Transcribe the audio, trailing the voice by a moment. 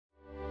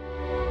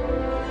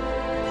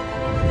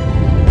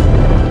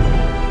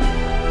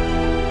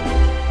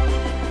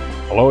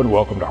Hello and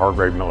welcome to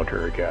Hargrave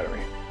Military Academy.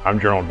 I'm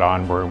General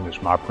Don Broom.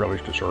 It's my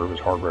privilege to serve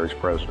as Hargrave's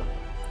president.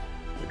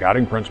 The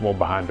guiding principle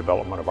behind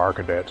development of our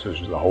cadets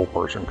is the whole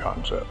person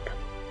concept.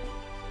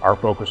 Our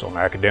focus on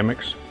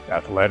academics,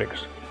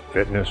 athletics,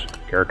 fitness,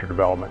 character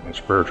development, and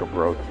spiritual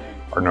growth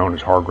are known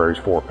as Hargrave's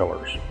 4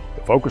 pillars.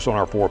 The focus on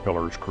our 4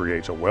 pillars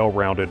creates a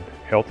well-rounded,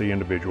 healthy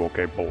individual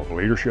capable of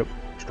leadership,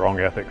 strong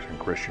ethics, and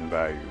Christian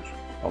values.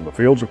 On the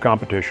fields of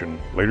competition,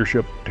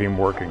 leadership,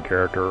 teamwork, and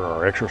character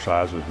are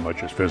exercised as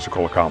much as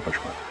physical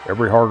accomplishment.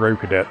 Every Hargrave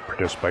cadet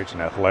participates in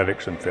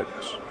athletics and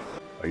fitness.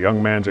 A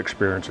young man's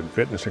experience in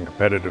fitness and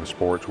competitive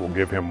sports will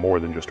give him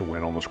more than just a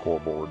win on the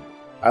scoreboard.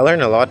 I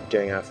learned a lot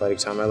during athletic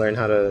time. I learned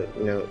how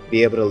to,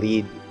 be able to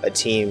lead a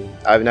team.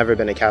 I've never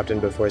been a captain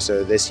before,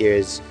 so this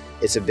year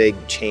it's a big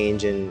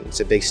change and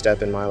it's a big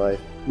step in my life.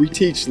 We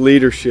teach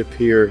leadership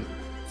here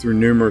through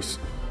numerous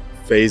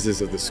phases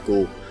of the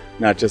school,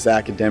 not just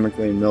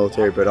academically and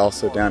military, but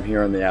also down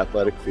here on the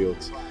athletic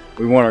fields.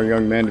 We want our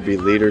young men to be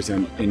leaders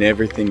in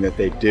everything that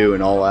they do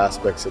in all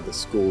aspects of the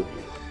school.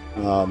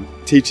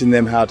 Teaching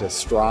them how to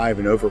strive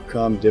and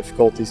overcome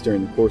difficulties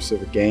during the course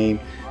of a game,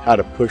 how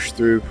to push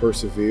through,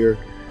 persevere,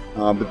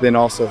 but then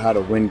also how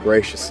to win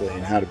graciously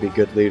and how to be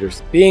good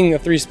leaders. Being a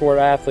 3-sport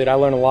athlete, I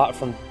learned a lot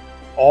from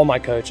all my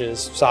coaches.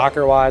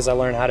 Soccer-wise, I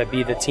learned how to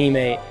be the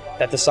teammate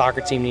that the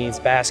soccer team needs.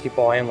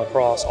 Basketball and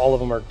lacrosse, all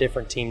of them are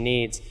different team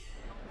needs.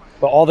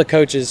 But all the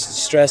coaches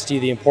stressed to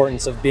you the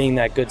importance of being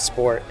that good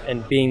sport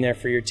and being there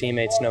for your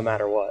teammates no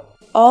matter what.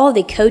 All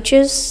the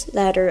coaches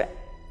that are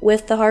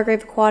with the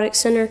Hargrave Aquatic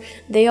Center,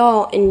 they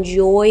all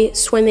enjoy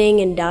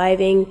swimming and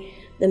diving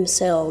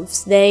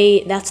themselves.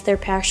 That's their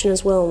passion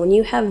as well. When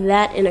you have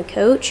that in a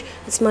coach,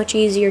 it's much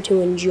easier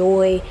to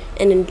enjoy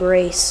and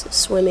embrace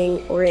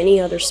swimming or any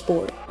other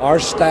sport. Our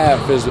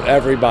staff is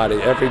everybody,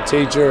 every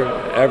teacher,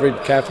 every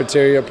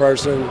cafeteria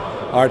person,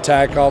 our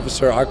TAC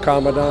officer, our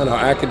commandant, our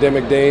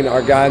academic dean,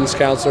 our guidance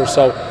counselor.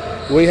 So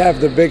we have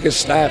the biggest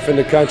staff in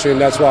the country,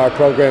 and that's why our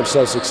program's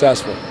so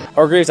successful.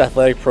 Hargrave's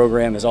athletic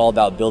program is all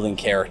about building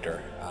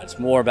character. It's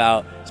more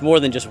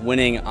than just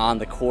winning on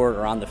the court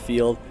or on the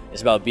field.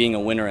 It's about being a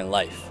winner in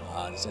life.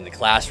 It's in the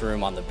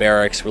classroom, on the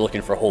barracks. We're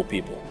looking for whole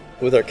people.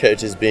 With our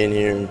coaches being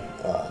here,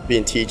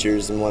 being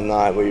teachers and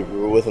whatnot, we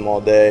were with them all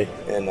day,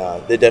 and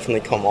they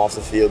definitely come off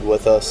the field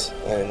with us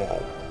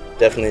and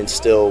definitely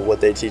instill what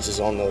they teach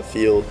us on the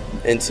field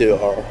into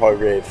our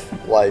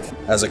Hargrave life.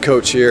 As a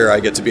coach here,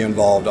 I get to be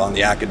involved on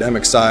the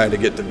academic side, I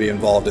get to be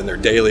involved in their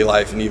daily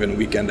life and even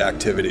weekend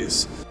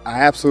activities.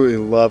 I absolutely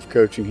love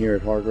coaching here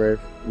at Hargrave.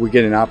 We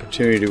get an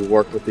opportunity to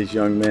work with these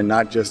young men,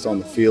 not just on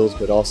the fields,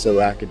 but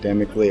also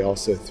academically,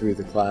 also through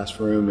the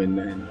classroom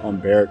and on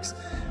barracks.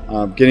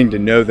 Getting to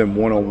know them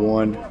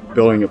one-on-one,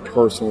 building a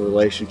personal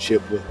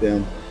relationship with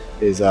them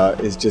is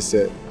just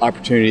an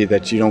opportunity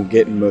that you don't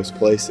get in most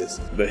places.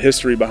 The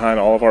history behind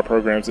all of our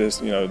programs is,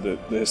 the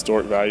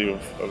historic value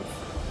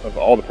of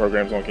all the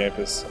programs on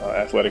campus.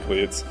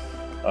 Athletically, it's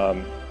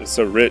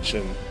so rich,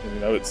 and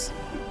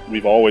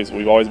we've always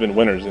been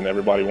winners, and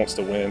everybody wants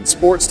to win.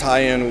 Sports tie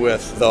in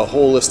with the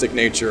holistic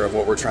nature of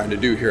what we're trying to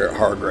do here at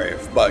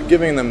Hargrave, but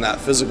giving them that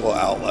physical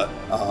outlet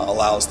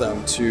allows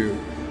them to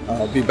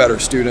be better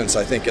students,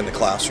 I think, in the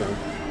classroom.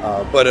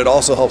 But it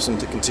also helps them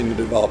to continue to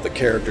develop the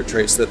character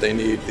traits that they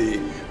need, the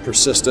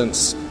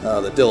persistence,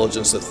 the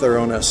diligence, the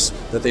thoroughness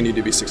that they need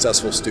to be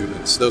successful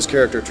students. Those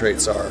character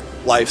traits are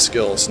life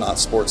skills, not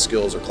sports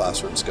skills or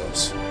classroom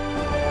skills.